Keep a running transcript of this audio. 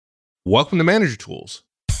Welcome to Manager Tools.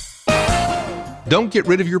 Don't get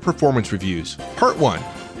rid of your performance reviews. Part 1.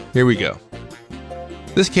 Here we go.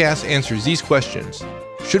 This cast answers these questions.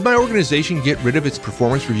 Should my organization get rid of its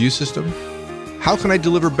performance review system? How can I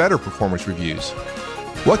deliver better performance reviews?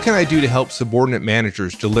 What can I do to help subordinate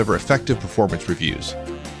managers deliver effective performance reviews?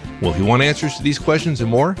 Well, if you want answers to these questions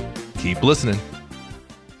and more, keep listening.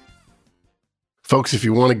 Folks, if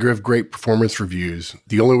you want to give great performance reviews,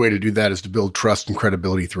 the only way to do that is to build trust and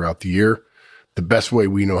credibility throughout the year. The best way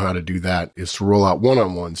we know how to do that is to roll out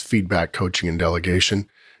one-on-ones, feedback, coaching, and delegation.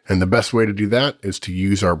 And the best way to do that is to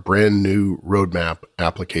use our brand new roadmap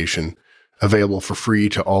application available for free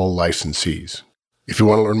to all licensees. If you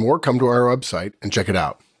want to learn more, come to our website and check it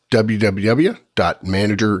out.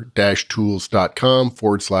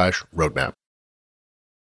 www.manager-tools.com/roadmap.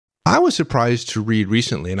 I was surprised to read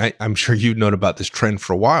recently, and I'm sure you've known about this trend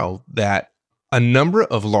for a while, that a number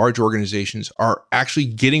of large organizations are actually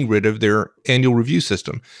getting rid of their annual review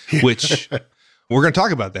system, which we're going to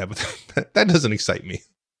talk about that, but that doesn't excite me.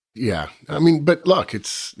 Yeah. I mean, but look,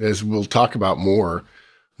 it's, as we'll talk about more,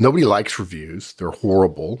 nobody likes reviews. They're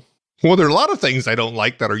horrible. Well, there are a lot of things I don't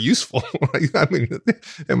like that are useful. I mean,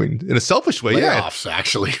 in a selfish way, Layoffs,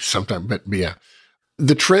 actually, sometimes, but yeah.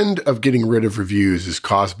 The trend of getting rid of reviews is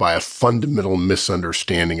caused by a fundamental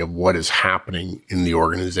misunderstanding of what is happening in the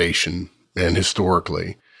organization and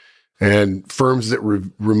historically. And firms that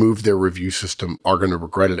remove their review system are going to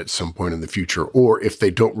regret it at some point in the future. Or if they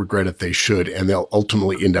don't regret it, they should, and they'll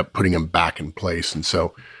ultimately end up putting them back in place. And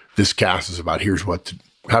so this cast is about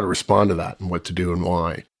how to respond to that and what to do and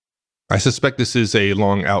why. I suspect this is a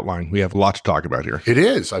long outline. We have a lot to talk about here. It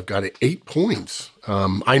is. I've got 8 points.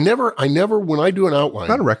 I never, when I do an outline.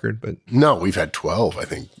 Not a record, but. No, we've had 12, I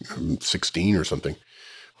think, 16 or something.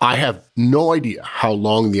 I have no idea how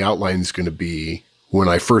long the outline is going to be when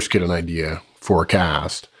I first get an idea for a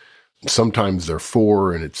cast. Sometimes they're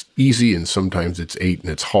 4 and it's easy, and sometimes it's 8 and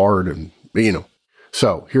it's hard, and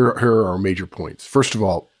So here are our major points. First of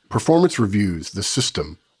all, performance reviews, the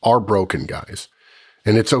system, are broken, guys.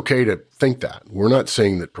 And it's okay to think that. We're not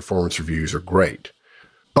saying that performance reviews are great,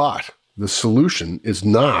 but the solution is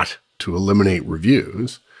not to eliminate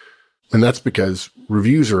reviews. And that's because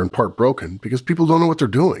reviews are in part broken because people don't know what they're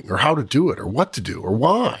doing or how to do it or what to do or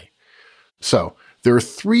why. So there are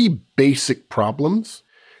 3 basic problems,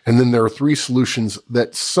 and then there are 3 solutions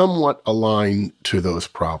that somewhat align to those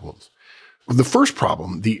problems. The first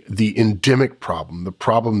problem, the endemic problem, the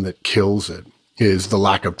problem that kills it, is the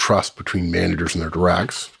lack of trust between managers and their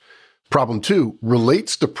directs. Problem 2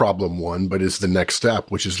 relates to problem 1, but is the next step,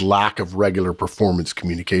 which is lack of regular performance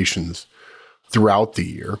communications throughout the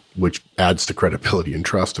year, which adds to credibility and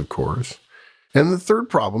trust, of course. And the third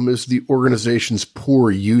problem is the organization's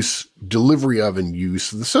poor delivery of and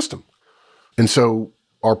use of the system. And so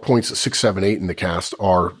our points 6, 7, 8 in the cast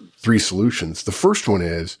are 3 solutions. The first one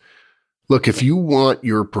is, look, if you want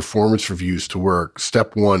your performance reviews to work,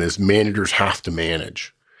 step 1 is managers have to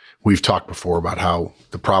manage. We've talked before about how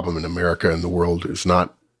the problem in America and the world is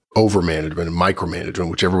not overmanagement and micromanagement,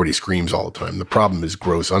 which everybody screams all the time. The problem is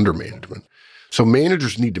gross undermanagement. So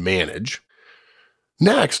managers need to manage.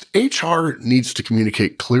 Next, HR needs to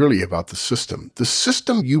communicate clearly about the system. The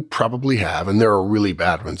system you probably have, and there are really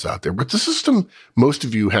bad ones out there, but the system most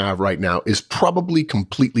of you have right now is probably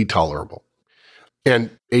completely tolerable.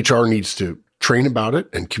 And HR needs to train about it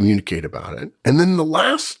and communicate about it. And then the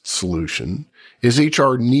last solution is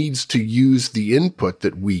HR needs to use the input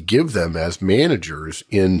that we give them as managers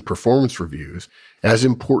in performance reviews as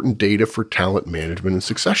important data for talent management and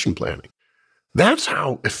succession planning. That's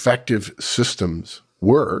how effective systems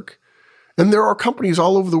work. And there are companies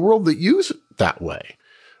all over the world that use it that way.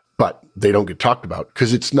 But they don't get talked about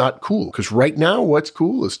because it's not cool. Because right now, what's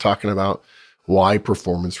cool is talking about why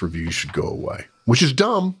performance reviews should go away. Which is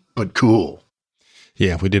dumb, but cool.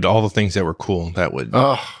 Yeah, if we did all the things that were cool, that would.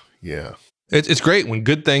 Oh, yeah. It's great when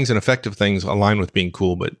good things and effective things align with being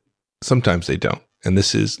cool, but sometimes they don't. And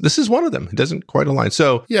this is one of them. It doesn't quite align.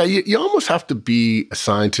 So yeah, you almost have to be a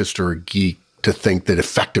scientist or a geek to think that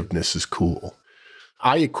effectiveness is cool.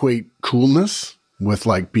 I equate coolness with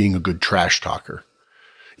like being a good trash talker.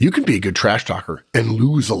 You can be a good trash talker and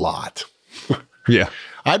lose a lot. Yeah.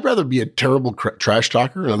 I'd rather be a terrible trash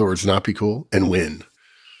talker, in other words, not be cool, and win.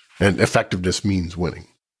 And effectiveness means winning.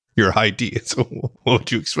 Your idea. So what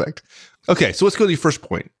would you expect? Okay, so let's go to your first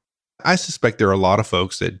point. I suspect there are a lot of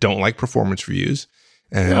folks that don't like performance reviews.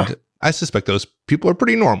 And I suspect those people are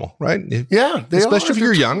pretty normal, right? Yeah, they especially are. If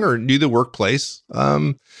you're young or new to the workplace.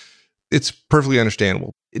 It's perfectly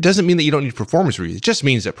understandable. It doesn't mean that you don't need performance reviews. It just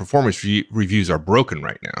means that performance reviews are broken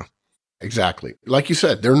right now. Exactly. Like you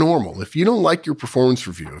said, they're normal. If you don't like your performance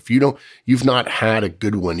review, if you've not had a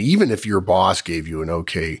good one, even if your boss gave you an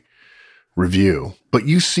okay review, but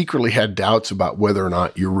you secretly had doubts about whether or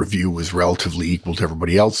not your review was relatively equal to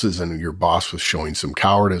everybody else's and your boss was showing some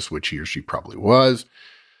cowardice, which he or she probably was.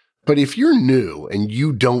 But if you're new and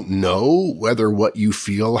you don't know whether what you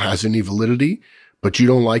feel has any validity, but you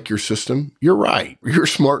don't like your system, you're right. You're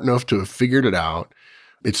smart enough to have figured it out.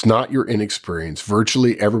 It's not your inexperience.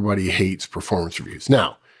 Virtually everybody hates performance reviews.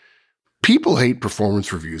 Now, people hate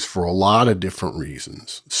performance reviews for a lot of different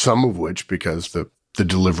reasons, some of which because the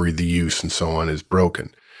delivery, the use, and so on is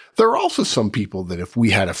broken. There are also some people that if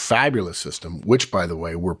we had a fabulous system, which, by the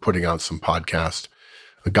way, we're putting out some podcast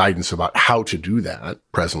guidance about how to do that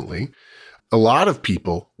presently, a lot of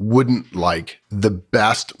people wouldn't like the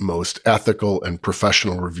best, most ethical and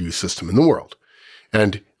professional review system in the world.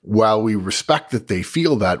 And while we respect that they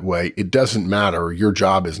feel that way, it doesn't matter. Your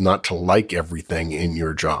job is not to like everything in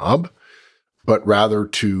your job, but rather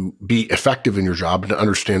to be effective in your job and to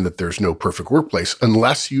understand that there's no perfect workplace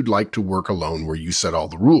unless you'd like to work alone where you set all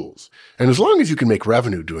the rules. And as long as you can make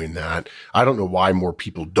revenue doing that, I don't know why more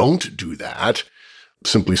people don't do that,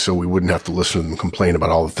 simply so we wouldn't have to listen to them complain about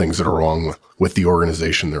all the things that are wrong with the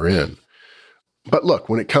organization they're in. But look,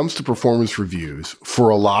 when it comes to performance reviews, for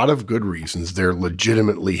a lot of good reasons, they're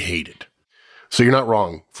legitimately hated. So you're not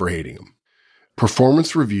wrong for hating them.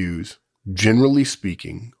 Performance reviews, generally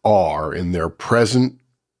speaking, are, in their present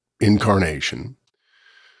incarnation,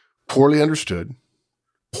 poorly understood,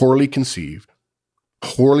 poorly conceived,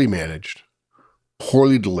 poorly managed,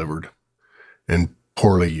 poorly delivered, and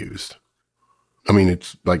poorly used. I mean,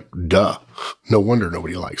 it's like, duh. No wonder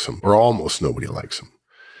nobody likes them, or almost nobody likes them.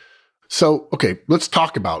 So, okay, let's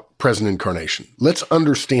talk about present incarnation. Let's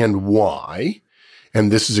understand why.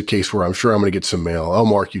 And this is a case where I'm sure I'm going to get some mail. Oh,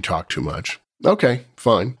 Mark, you talk too much. Okay,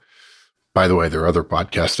 fine. By the way, there are other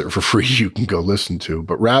podcasts that are for free you can go listen to.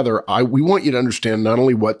 But rather, we want you to understand not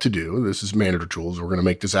only what to do. This is Manager Tools. We're going to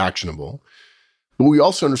make this actionable. But we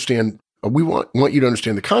also understand, we want you to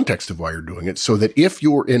understand the context of why you're doing it so that if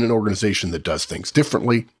you're in an organization that does things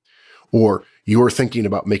differently, or you're thinking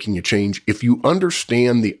about making a change, if you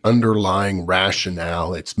understand the underlying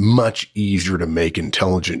rationale, it's much easier to make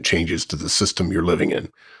intelligent changes to the system you're living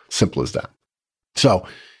in. Simple as that. So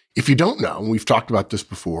if you don't know, and we've talked about this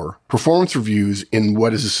before, performance reviews in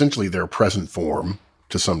what is essentially their present form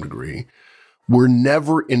to some degree were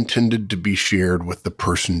never intended to be shared with the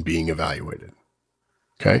person being evaluated.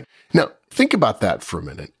 Okay? Now, think about that for a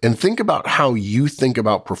minute and think about how you think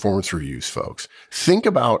about performance reviews, folks. Think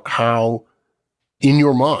about how, in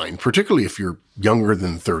your mind, particularly if you're younger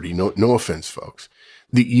than 30, no offense, folks,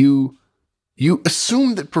 that you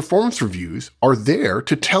assume that performance reviews are there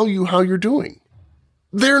to tell you how you're doing.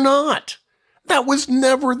 They're not. That was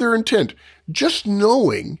never their intent. Just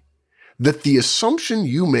knowing that the assumption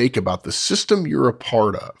you make about the system you're a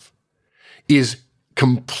part of is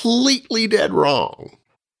completely dead wrong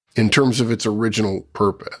in terms of its original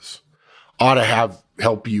purpose ought to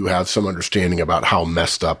help you have some understanding about how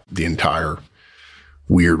messed up the entire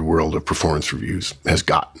weird world of performance reviews has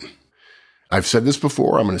gotten. I've said this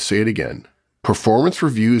before, I'm going to say it again. Performance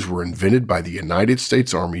reviews were invented by the United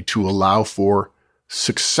States Army to allow for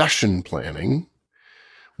succession planning,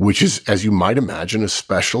 which is, as you might imagine, a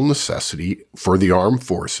special necessity for the armed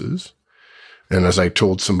forces. And as I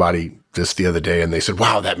told somebody this the other day, and they said,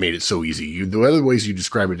 wow, that made it so easy. The other ways you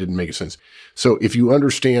describe it didn't make sense. So if you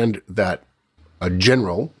understand that a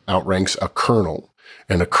general outranks a colonel,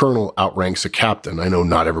 and a colonel outranks a captain, I know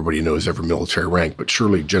not everybody knows every military rank, but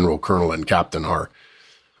surely general, colonel, and captain are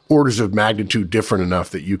orders of magnitude different enough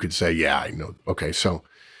that you could say, yeah, I know. Okay, so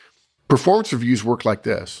performance reviews work like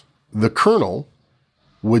this. The colonel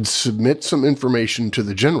would submit some information to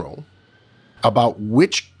the general about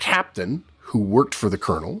which captain who worked for the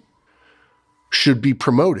colonel should be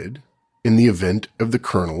promoted in the event of the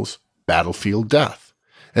colonel's battlefield death.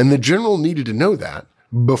 And the general needed to know that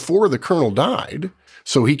before the colonel died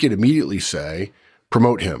so he could immediately say,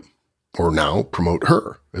 promote him, or now promote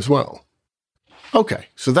her as well. Okay,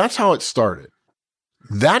 so that's how it started.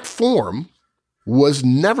 That form was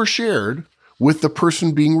never shared with the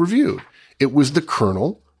person being reviewed. It was the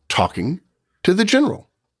colonel talking to the general.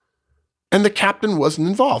 And the captain wasn't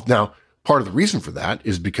involved. Now, part of the reason for that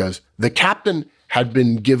is because the captain had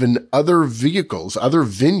been given other vehicles, other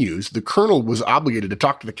venues. The colonel was obligated to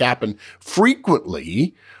talk to the captain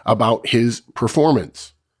frequently about his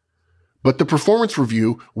performance. But the performance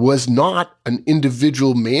review was not an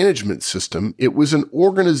individual management system. It was an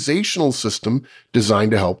organizational system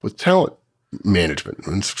designed to help with talent management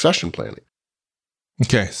and succession planning.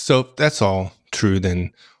 Okay, so if that's all true,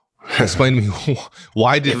 then Explain to me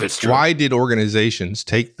why did organizations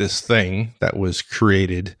take this thing that was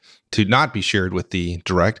created to not be shared with the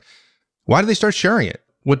direct? Why did they start sharing it?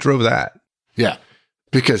 What drove that? Yeah,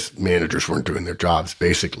 because managers weren't doing their jobs,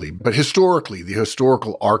 basically. But historically, the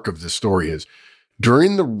historical arc of this story is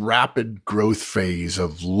during the rapid growth phase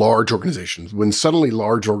of large organizations, when suddenly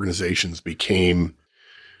large organizations became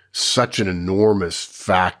such an enormous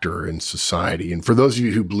factor in society. And for those of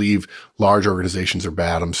you who believe large organizations are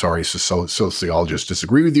bad, I'm sorry, sociologists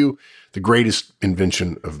disagree with you. The greatest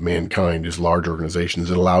invention of mankind is large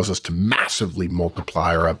organizations. It allows us to massively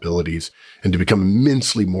multiply our abilities and to become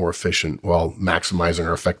immensely more efficient while maximizing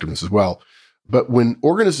our effectiveness as well. But when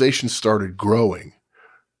organizations started growing,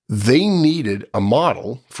 they needed a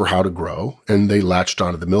model for how to grow, and they latched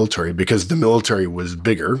onto the military because the military was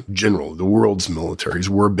bigger. Generally, the world's militaries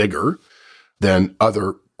were bigger than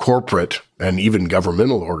other corporate and even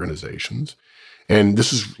governmental organizations. And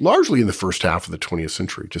this is largely in the first half of the 20th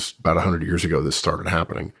century, just about 100 years ago, this started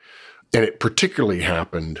happening. And it particularly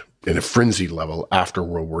happened in a frenzied level after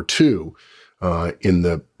World War II, in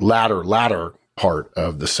the latter part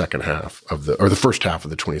of the second half of the first half of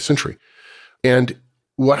the 20th century. And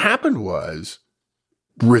what happened was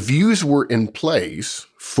reviews were in place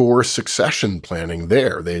for succession planning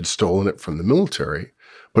there. They had stolen it from the military,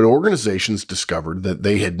 but organizations discovered that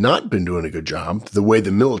they had not been doing a good job the way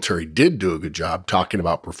the military did do a good job talking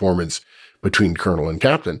about performance between colonel and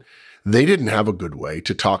captain. They didn't have a good way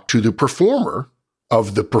to talk to the performer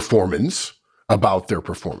of the performance about their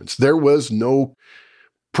performance. There was no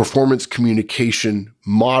performance communication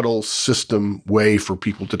model, system, way for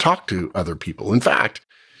people to talk to other people. In fact,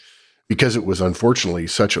 because it was unfortunately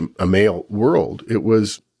such a male world, it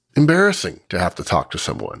was embarrassing to have to talk to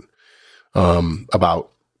someone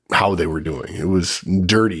about how they were doing. It was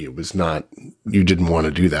dirty. It was not, you didn't want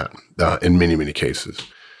to do that in many, many cases.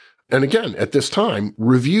 And again, at this time,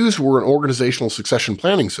 reviews were an organizational succession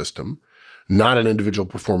planning system, not an individual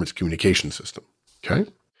performance communication system.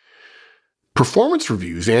 Okay? Performance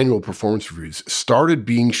reviews, annual performance reviews, started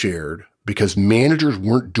being shared because managers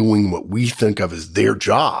weren't doing what we think of as their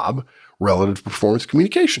job relative to performance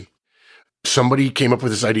communication. Somebody came up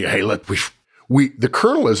with this idea, hey, the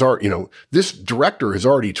colonel is this director has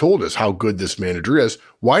already told us how good this manager is.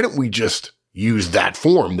 Why don't we just use that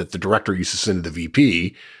form that the director used to send to the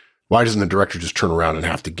VP? Why doesn't the director just turn around and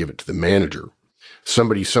have to give it to the manager?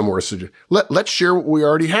 Somebody somewhere said, let's share what we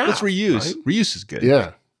already have. Let's reuse. Right? Reuse is good.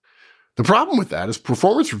 Yeah. The problem with that is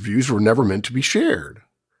performance reviews were never meant to be shared.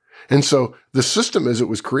 And so the system as it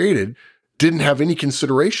was created didn't have any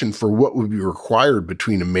consideration for what would be required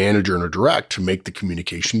between a manager and a direct to make the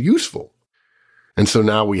communication useful. And so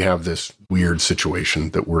now we have this weird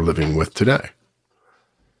situation that we're living with today.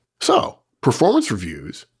 So performance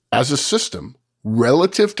reviews as a system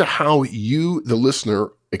relative to how you, the listener,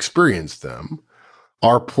 experience them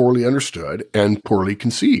are poorly understood and poorly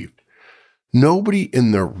conceived. Nobody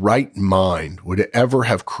in their right mind would ever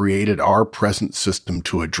have created our present system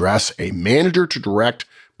to address a manager to direct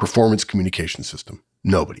performance communication system.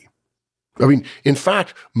 Nobody. I mean, in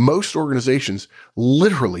fact, most organizations,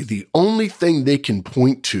 literally the only thing they can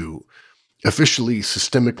point to officially,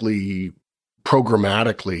 systemically,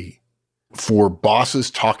 programmatically for bosses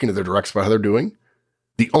talking to their directs about how they're doing,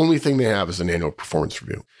 the only thing they have is an annual performance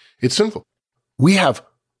review. It's simple. We have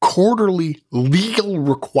quarterly legal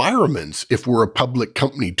requirements if we're a public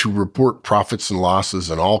company to report profits and losses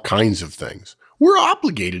and all kinds of things. We're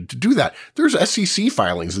obligated to do that. There's SEC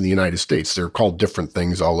filings in the United States. They're called different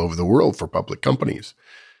things all over the world for public companies.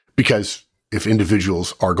 Because if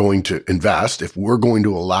individuals are going to invest, if we're going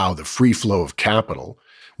to allow the free flow of capital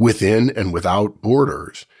within and without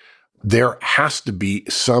borders, there has to be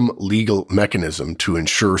some legal mechanism to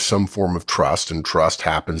ensure some form of trust, and trust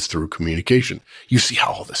happens through communication. You see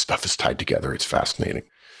how all this stuff is tied together. It's fascinating.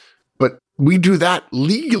 But we do that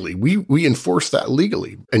legally. We enforce that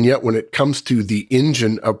legally. And yet when it comes to the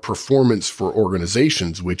engine of performance for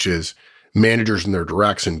organizations, which is managers and their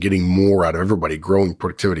directs and getting more out of everybody, growing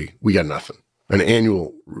productivity, we got nothing. An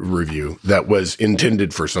annual review that was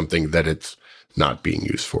intended for something that it's not being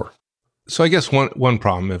used for. So I guess one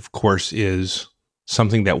problem, of course, is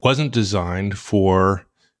something that wasn't designed for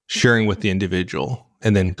sharing with the individual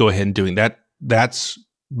and then go ahead and doing that. That's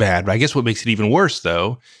bad. But I guess what makes it even worse,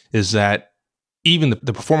 though, is that even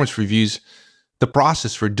the performance reviews, the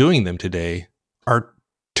process for doing them today are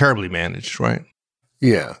terribly managed, right?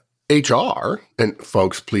 Yeah. HR, and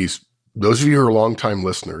folks, please, those of you who are longtime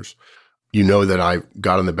listeners, you know that I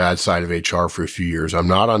got on the bad side of HR for a few years. I'm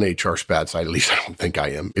not on HR's bad side. At least I don't think I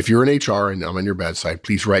am. If you're in HR and I'm on your bad side,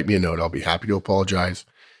 please write me a note. I'll be happy to apologize.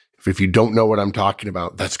 If you don't know what I'm talking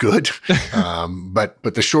about, that's good. But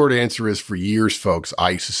the short answer is, for years, folks,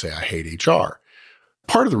 I used to say I hate HR.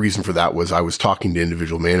 Part of the reason for that was I was talking to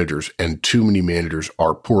individual managers, and too many managers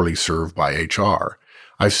are poorly served by HR.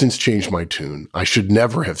 I've since changed my tune. I should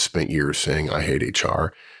never have spent years saying I hate HR.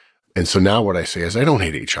 And so now what I say is I don't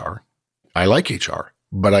hate HR. I like HR,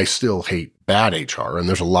 but I still hate bad HR. And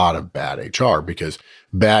there's a lot of bad HR, because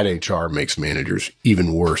bad HR makes managers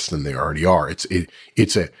even worse than they already are.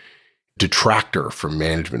 It's a detractor from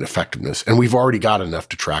management effectiveness. And we've already got enough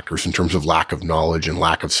detractors in terms of lack of knowledge and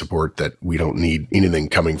lack of support that we don't need anything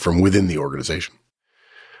coming from within the organization.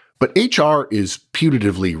 But HR is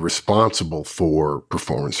putatively responsible for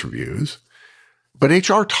performance reviews, but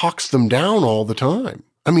HR talks them down all the time.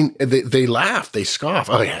 I mean, they laugh, they scoff.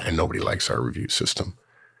 Oh yeah, and nobody likes our review system.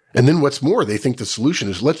 And then what's more, they think the solution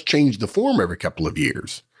is let's change the form every couple of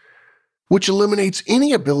years, which eliminates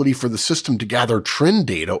any ability for the system to gather trend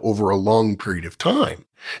data over a long period of time.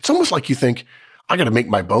 It's almost like you think, I got to make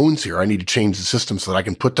my bones here. I need to change the system so that I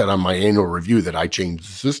can put that on my annual review that I changed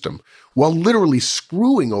the system, while literally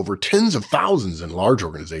screwing over tens of thousands in large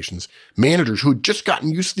organizations, managers who had just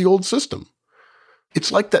gotten used to the old system.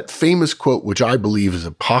 It's like that famous quote, which I believe is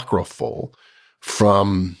apocryphal,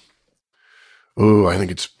 from, I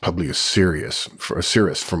think it's probably Cyrus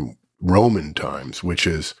from Roman times, which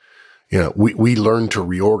is, we learn to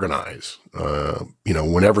reorganize.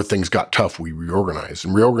 Whenever things got tough, we reorganize.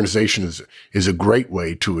 And reorganization is a great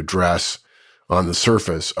way to address, on the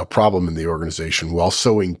surface, a problem in the organization while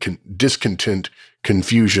sowing discontent,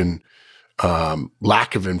 confusion,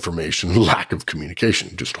 lack of information, lack of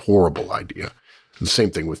communication. Just horrible idea. The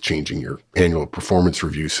same thing with changing your annual performance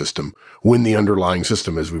review system when the underlying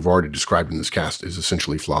system, as we've already described in this cast, is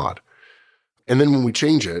essentially flawed. And then when we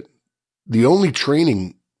change it, the only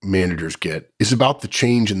training managers get is about the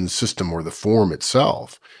change in the system or the form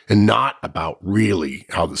itself, and not about really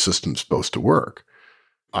how the system's supposed to work.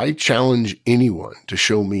 I challenge anyone to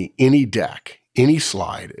show me any deck, any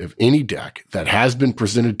slide of any deck that has been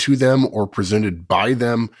presented to them or presented by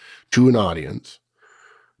them to an audience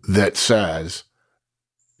that says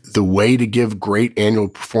the way to give great annual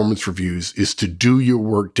performance reviews is to do your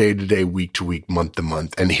work day to day, week to week, month to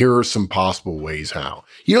month. And here are some possible ways how.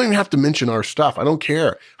 You don't even have to mention our stuff. I don't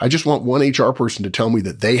care. I just want one HR person to tell me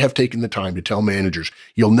that they have taken the time to tell managers,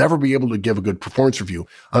 you'll never be able to give a good performance review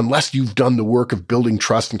unless you've done the work of building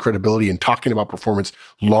trust and credibility and talking about performance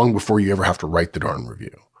long before you ever have to write the darn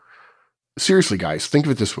review. Seriously, guys, think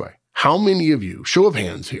of it this way. How many of you, show of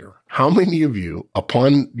hands here, how many of you,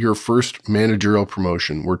 upon your first managerial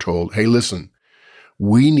promotion, were told, hey, listen,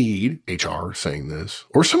 we need, HR saying this,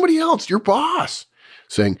 or somebody else, your boss,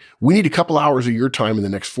 saying, we need a couple hours of your time in the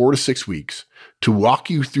next 4 to 6 weeks to walk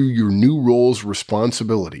you through your new roles,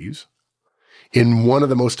 responsibilities in one of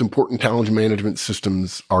the most important talent management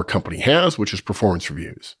systems our company has, which is performance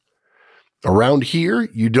reviews. Around here,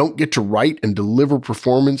 you don't get to write and deliver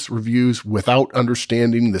performance reviews without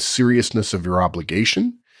understanding the seriousness of your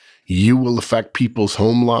obligation. You will affect people's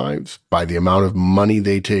home lives by the amount of money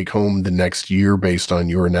they take home the next year based on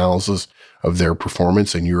your analysis of their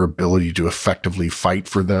performance and your ability to effectively fight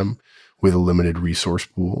for them with a limited resource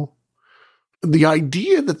pool. The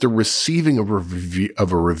idea that the receiving of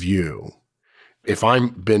a review, if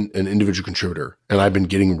I've been an individual contributor and I've been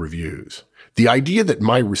getting reviews, the idea that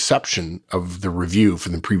my reception of the review for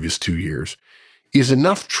the previous 2 years is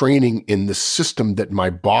enough training in the system that my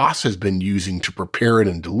boss has been using to prepare it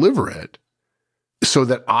and deliver it so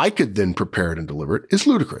that I could then prepare it and deliver it is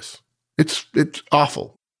ludicrous. It's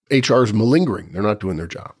awful. HR is malingering. They're not doing their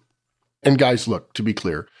job. And guys, look, to be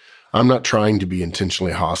clear, I'm not trying to be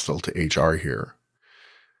intentionally hostile to HR here.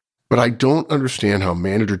 But I don't understand how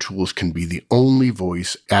manager tools can be the only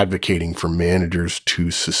voice advocating for managers to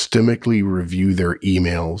systemically review their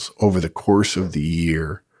emails over the course of the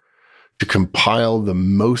year to compile the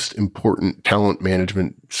most important talent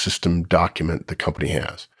management system document the company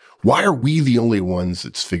has. Why are we the only ones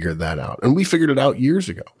that's figured that out? And we figured it out years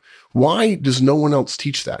ago. Why does no one else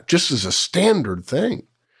teach that? Just as a standard thing.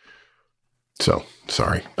 So,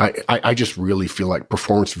 sorry. I just really feel like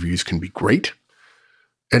performance reviews can be great.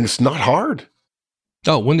 And it's not hard.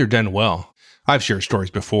 Oh, when they're done well. I've shared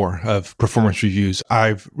stories before of performance reviews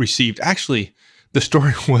I've received. Actually, the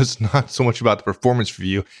story was not so much about the performance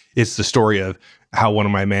review. It's the story of how one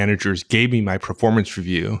of my managers gave me my performance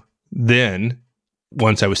review. Then,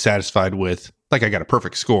 once I was satisfied with, like I got a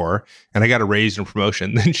perfect score and I got a raise and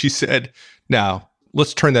promotion, then she said, now,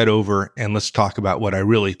 let's turn that over and let's talk about what I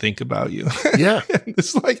really think about you. Yeah.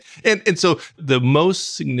 It's like, and so the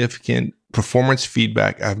most significant performance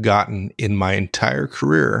feedback I've gotten in my entire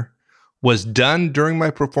career was done during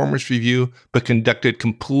my performance review, but conducted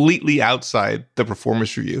completely outside the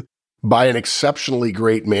performance review. By an exceptionally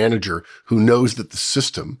great manager who knows that the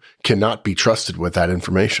system cannot be trusted with that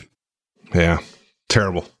information. Yeah,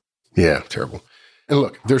 terrible. Yeah, terrible. And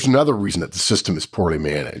look, there's another reason that the system is poorly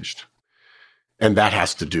managed. And that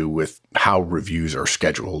has to do with how reviews are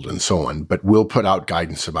scheduled and so on. But we'll put out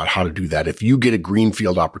guidance about how to do that. If you get a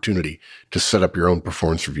greenfield opportunity to set up your own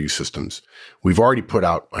performance review systems, we've already put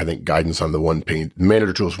out, I think, guidance on the one-page,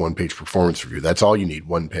 Manager Tools one-page performance review. That's all you need,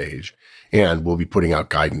 one page. And we'll be putting out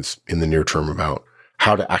guidance in the near term about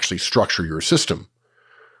how to actually structure your system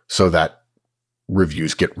so that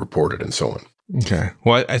reviews get reported and so on. Okay.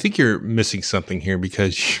 Well, I think you're missing something here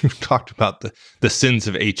because you talked about the sins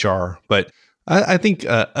of HR, but I think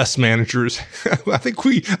us managers,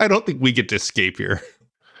 I don't think we get to escape here.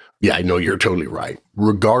 Yeah, I know you're totally right.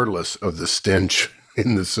 Regardless of the stench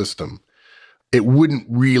in the system, it wouldn't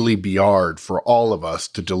really be hard for all of us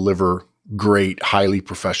to deliver great, highly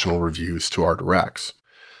professional reviews to our directs.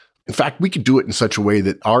 In fact, we could do it in such a way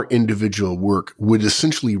that our individual work would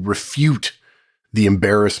essentially refute the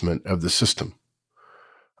embarrassment of the system.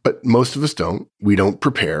 But most of us don't. We don't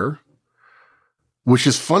prepare. Which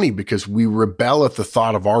is funny because we rebel at the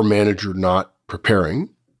thought of our manager not preparing,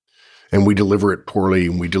 and we deliver it poorly,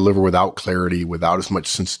 and we deliver without clarity, without as much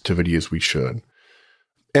sensitivity as we should.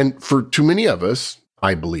 And for too many of us,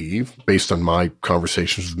 I believe, based on my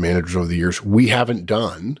conversations with managers over the years, we haven't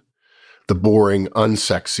done the boring,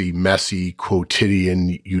 unsexy, messy,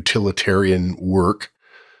 quotidian, utilitarian work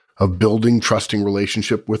of building trusting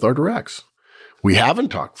relationship with our directs. We haven't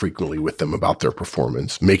talked frequently with them about their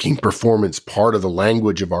performance, making performance part of the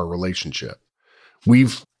language of our relationship.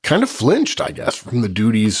 We've kind of flinched, I guess, from the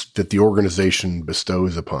duties that the organization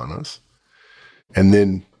bestows upon us. And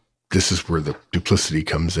then this is where the duplicity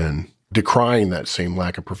comes in, decrying that same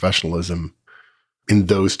lack of professionalism in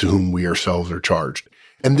those to whom we ourselves are charged.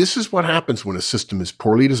 And this is what happens when a system is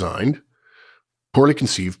poorly designed, poorly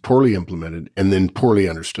conceived, poorly implemented, and then poorly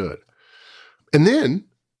understood. And then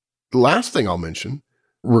the last thing I'll mention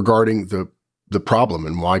regarding the problem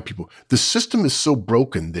and why the system is so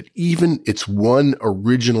broken that even its one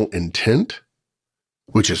original intent,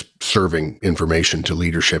 which is serving information to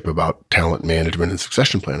leadership about talent management and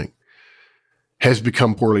succession planning, has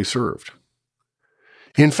become poorly served.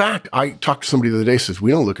 In fact, I talked to somebody the other day who says,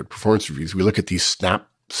 we don't look at performance reviews. We look at these snap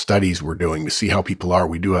studies we're doing to see how people are.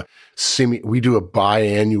 We do a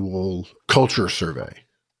biannual culture survey.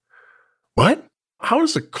 What? How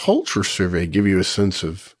does a culture survey give you a sense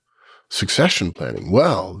of succession planning?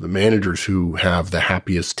 Well, the managers who have the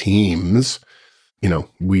happiest teams,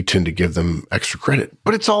 we tend to give them extra credit,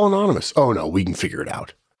 but it's all anonymous. Oh no, we can figure it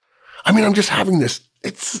out. I mean, I'm just having this,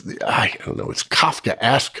 I don't know, it's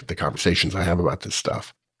Kafka-esque, the conversations I have about this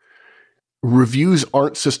stuff. Reviews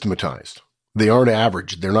aren't systematized. They aren't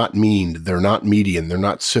average. They're not mean. They're not median. They're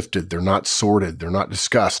not sifted. They're not sorted. They're not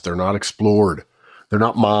discussed. They're not explored. They're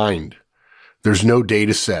not mined. There's no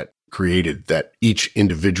data set created that each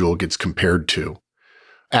individual gets compared to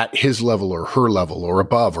at his level or her level or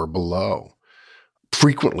above or below.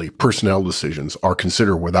 Frequently, personnel decisions are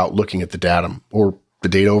considered without looking at the data or the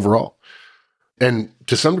data overall. And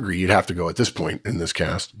to some degree, you'd have to go at this point in this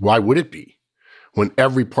cast, why would it be when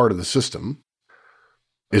every part of the system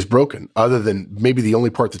is broken, other than maybe the only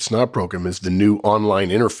part that's not broken is the new online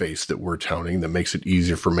interface that we're touting that makes it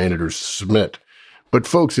easier for managers to submit. But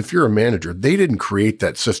folks, if you're a manager, they didn't create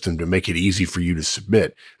that system to make it easy for you to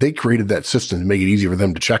submit. They created that system to make it easy for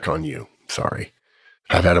them to check on you. Sorry.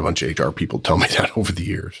 I've had a bunch of HR people tell me that over the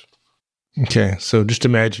years. Okay. So just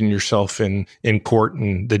imagine yourself in court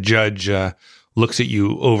and the judge looks at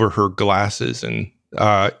you over her glasses and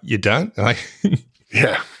you done?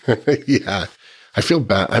 Yeah. Yeah. I feel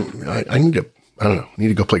bad. I need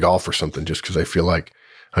to go play golf or something just because I feel like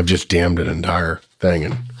I've just damned an entire thing.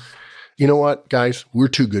 And you know what, guys? We're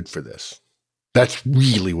too good for this. That's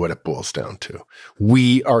really what it boils down to.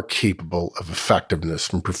 We are capable of effectiveness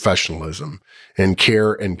and professionalism and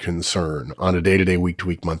care and concern on a day-to-day,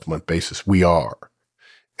 week-to-week, month-to-month basis. We are.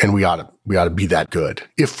 And we ought to be that good,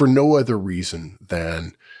 if for no other reason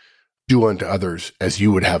than do unto others as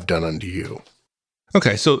you would have done unto you.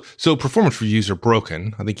 Okay, so performance reviews are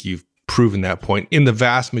broken. I think you've proven that point in the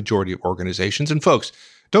vast majority of organizations. And folks,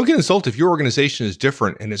 don't get insulted if your organization is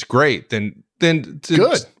different and it's great. Then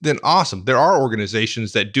good. Then awesome. There are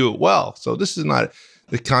organizations that do it well. So this is not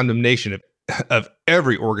the condemnation of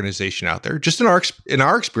every organization out there. Just in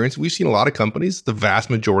our experience, we've seen a lot of companies. The vast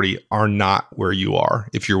majority are not where you are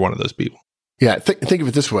if you're one of those people. Yeah, think of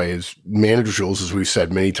it this way: as manager roles, as we've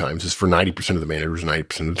said many times, is for 90% of the managers,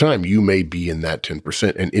 90% of the time. You may be in that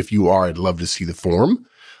 10%. And if you are, I'd love to see the form.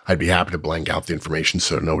 I'd be happy to blank out the information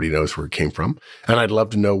so nobody knows where it came from. And I'd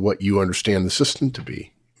love to know what you understand the system to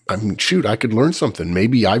be. I mean, shoot, I could learn something.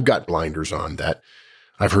 Maybe I've got blinders on that.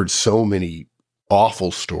 I've heard so many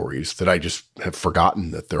awful stories that I just have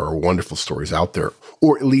forgotten that there are wonderful stories out there,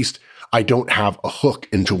 or at least I don't have a hook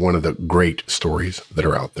into one of the great stories that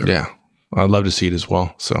are out there. Yeah. I'd love to see it as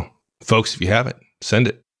well. So folks, if you have it, send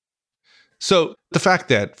it. So the fact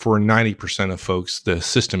that for 90% of folks, the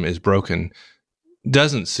system is broken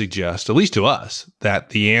doesn't suggest, at least to us,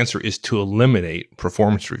 that the answer is to eliminate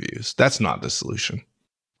performance reviews. That's not the solution.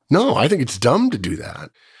 No, I think it's dumb to do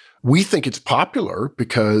that. We think it's popular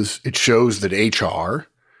because it shows that HR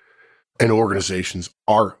and organizations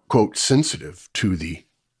are, quote, sensitive to the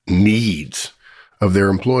needs of their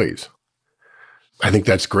employees. I think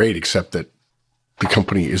that's great, except that the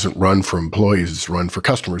company isn't run for employees, it's run for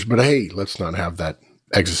customers. But hey, let's not have that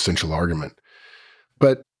existential argument.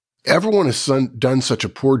 But everyone has done such a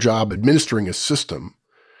poor job administering a system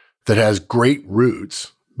that has great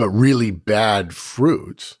roots, but really bad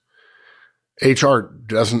fruits. HR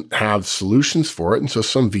doesn't have solutions for it. And so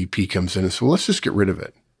some VP comes in and says, well, let's just get rid of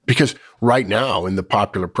it. Because right now in the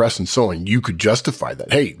popular press and so on, you could justify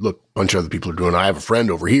that. Hey, look, a bunch of other people are doing it. I have a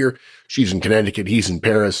friend over here. She's in Connecticut. He's in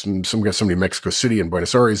Paris. And somebody in Mexico City and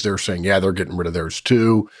Buenos Aires, they're saying, yeah, they're getting rid of theirs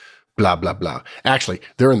too. Blah, blah, blah. Actually,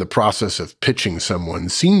 they're in the process of pitching someone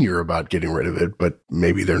senior about getting rid of it, but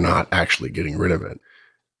maybe they're not actually getting rid of it.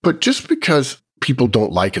 But just because people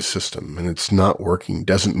don't like a system and it's not working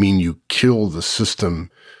doesn't mean you kill the system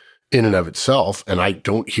in and of itself. And I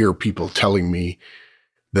don't hear people telling me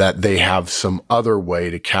that they have some other way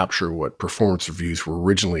to capture what performance reviews were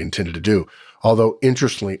originally intended to do. Although,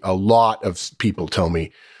 interestingly, a lot of people tell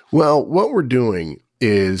me, well, what we're doing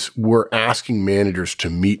is we're asking managers to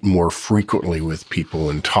meet more frequently with people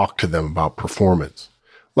and talk to them about performance,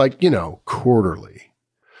 like, quarterly.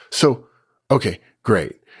 So, okay,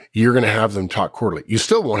 great. You're going to have them talk quarterly. You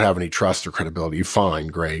still won't have any trust or credibility. Fine,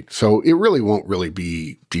 great. So it really won't really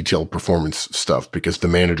be detailed performance stuff because the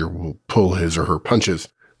manager will pull his or her punches.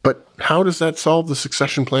 But how does that solve the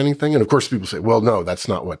succession planning thing? And of course, people say, well, no, that's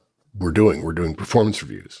not what we're doing. We're doing performance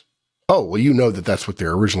reviews. Oh, well, you know that that's what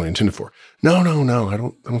they're originally intended for. No, I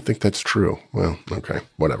don't think that's true. Well, okay,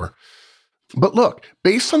 whatever. But look,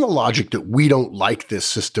 based on the logic that we don't like this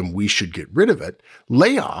system, we should get rid of it,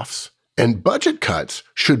 layoffs and budget cuts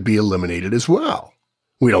should be eliminated as well.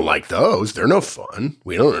 We don't like those. They're no fun.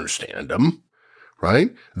 We don't understand them,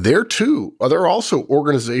 right? They're also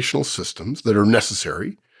organizational systems that are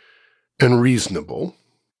necessary and reasonable,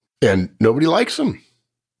 and nobody likes them.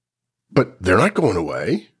 But they're not going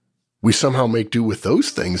away. We somehow make do with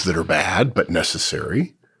those things that are bad but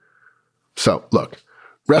necessary. So look,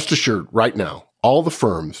 rest assured right now, all the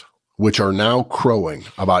firms which are now crowing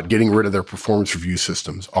about getting rid of their performance review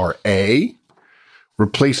systems are A,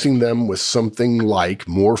 replacing them with something like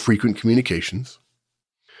more frequent communications,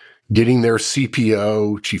 getting their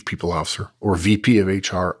CPO, Chief People Officer, or VP of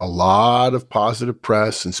HR, a lot of positive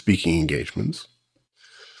press and speaking engagements.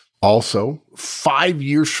 Also, 5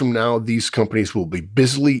 years from now, these companies will be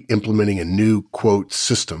busily implementing a new, quote,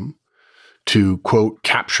 system to, quote,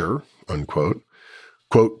 capture, unquote,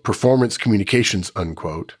 quote, performance communications,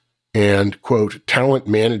 unquote, and, quote, talent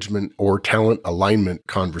management or talent alignment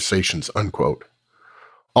conversations, unquote.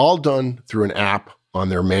 All done through an app on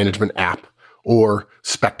their management app or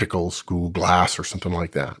Spectacles, Google Glass, or something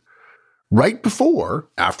like that. Right before,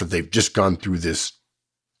 after they've just gone through this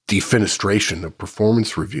defenestration of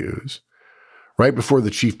performance reviews, right before the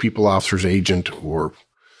chief people officer's agent or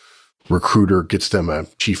recruiter gets them a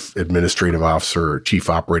chief administrative officer or chief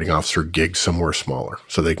operating officer gig somewhere smaller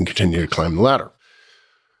so they can continue to climb the ladder.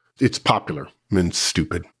 It's popular and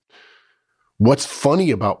stupid. What's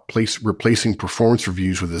funny about replacing performance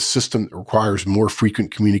reviews with a system that requires more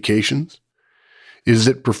frequent communications is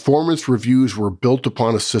that performance reviews were built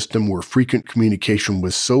upon a system where frequent communication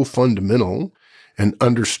was so fundamental and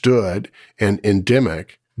understood and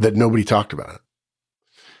endemic that nobody talked about it.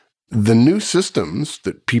 The new systems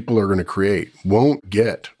that people are going to create won't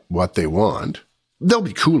get what they want. They'll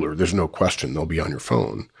be cooler, there's no question. They'll be on your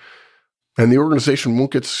phone. And the organization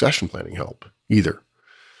won't get succession planning help either.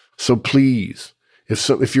 So please,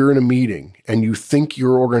 if you're in a meeting and you think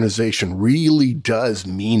your organization really does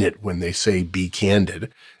mean it when they say be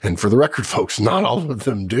candid, and for the record, folks, not all of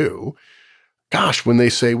them do. Gosh, when they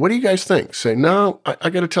say, what do you guys think? Say, no, I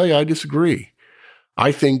got to tell you, I disagree.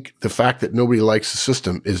 I think the fact that nobody likes the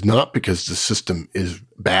system is not because the system is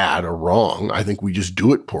bad or wrong. I think we just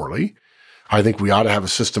do it poorly. I think we ought to have a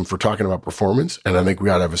system for talking about performance, and I think we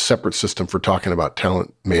ought to have a separate system for talking about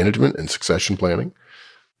talent management and succession planning.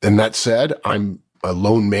 And that said, I'm a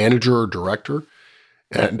lone manager or director,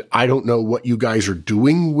 and I don't know what you guys are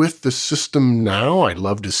doing with the system now. I'd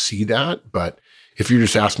love to see that, but if you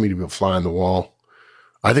just ask me to be a fly on the wall,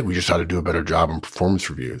 I think we just ought to do a better job on performance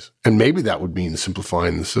reviews. And maybe that would mean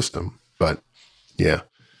simplifying the system, but yeah.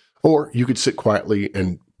 Or you could sit quietly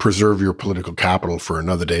and preserve your political capital for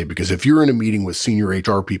another day, because if you're in a meeting with senior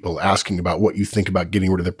HR people asking about what you think about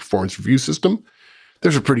getting rid of the performance review system,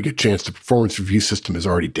 there's a pretty good chance the performance review system is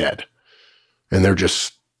already dead. And they're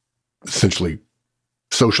just essentially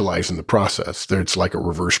socializing the process. It's like a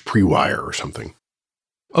reverse pre-wire or something.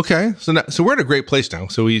 Okay, so we're in a great place now.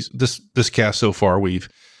 So this cast so far, we've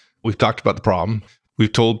talked about the problem.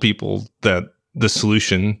 We've told people that the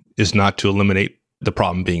solution is not to eliminate the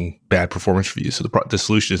problem being bad performance reviews. So the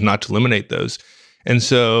solution is not to eliminate those. And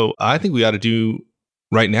so I think we ought to do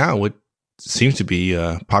right now what seems to be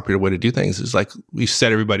a popular way to do things is like we've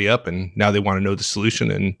set everybody up and now they want to know the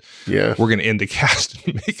solution, and we're going to end the cast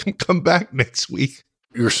and make them come back next week.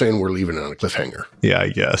 You're saying we're leaving it on a cliffhanger. Yeah, I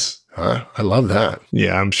guess. I love that.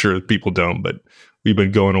 Yeah, I'm sure people don't, but we've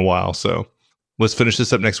been going a while. So let's finish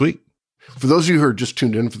this up next week. For those of you who are just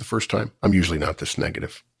tuned in for the first time, I'm usually not this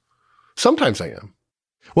negative. Sometimes I am.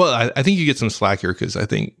 Well, I think you get some slack here because I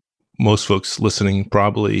think most folks listening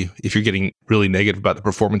probably, if you're getting really negative about the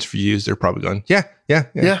performance reviews, they're probably going, yeah.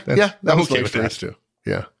 That was my experience too.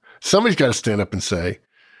 Yeah. Somebody's got to stand up and say,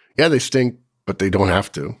 yeah, they stink, but they don't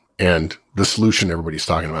have to. And the solution everybody's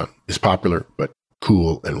talking about is popular, but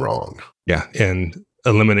cool and wrong. Yeah. And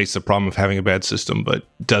eliminates the problem of having a bad system, but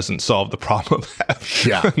doesn't solve the problem of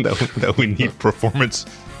having that we need performance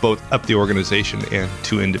both up the organization and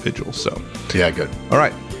to individuals. So yeah, good. All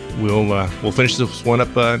right. We'll finish this one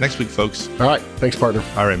up next week, folks. All right. Thanks, partner.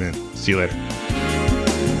 All right, man. See you later.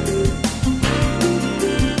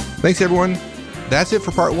 Thanks, everyone. That's it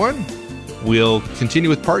for part one. We'll continue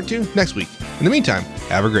with part two next week. In the meantime,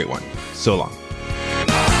 have a great one. So long.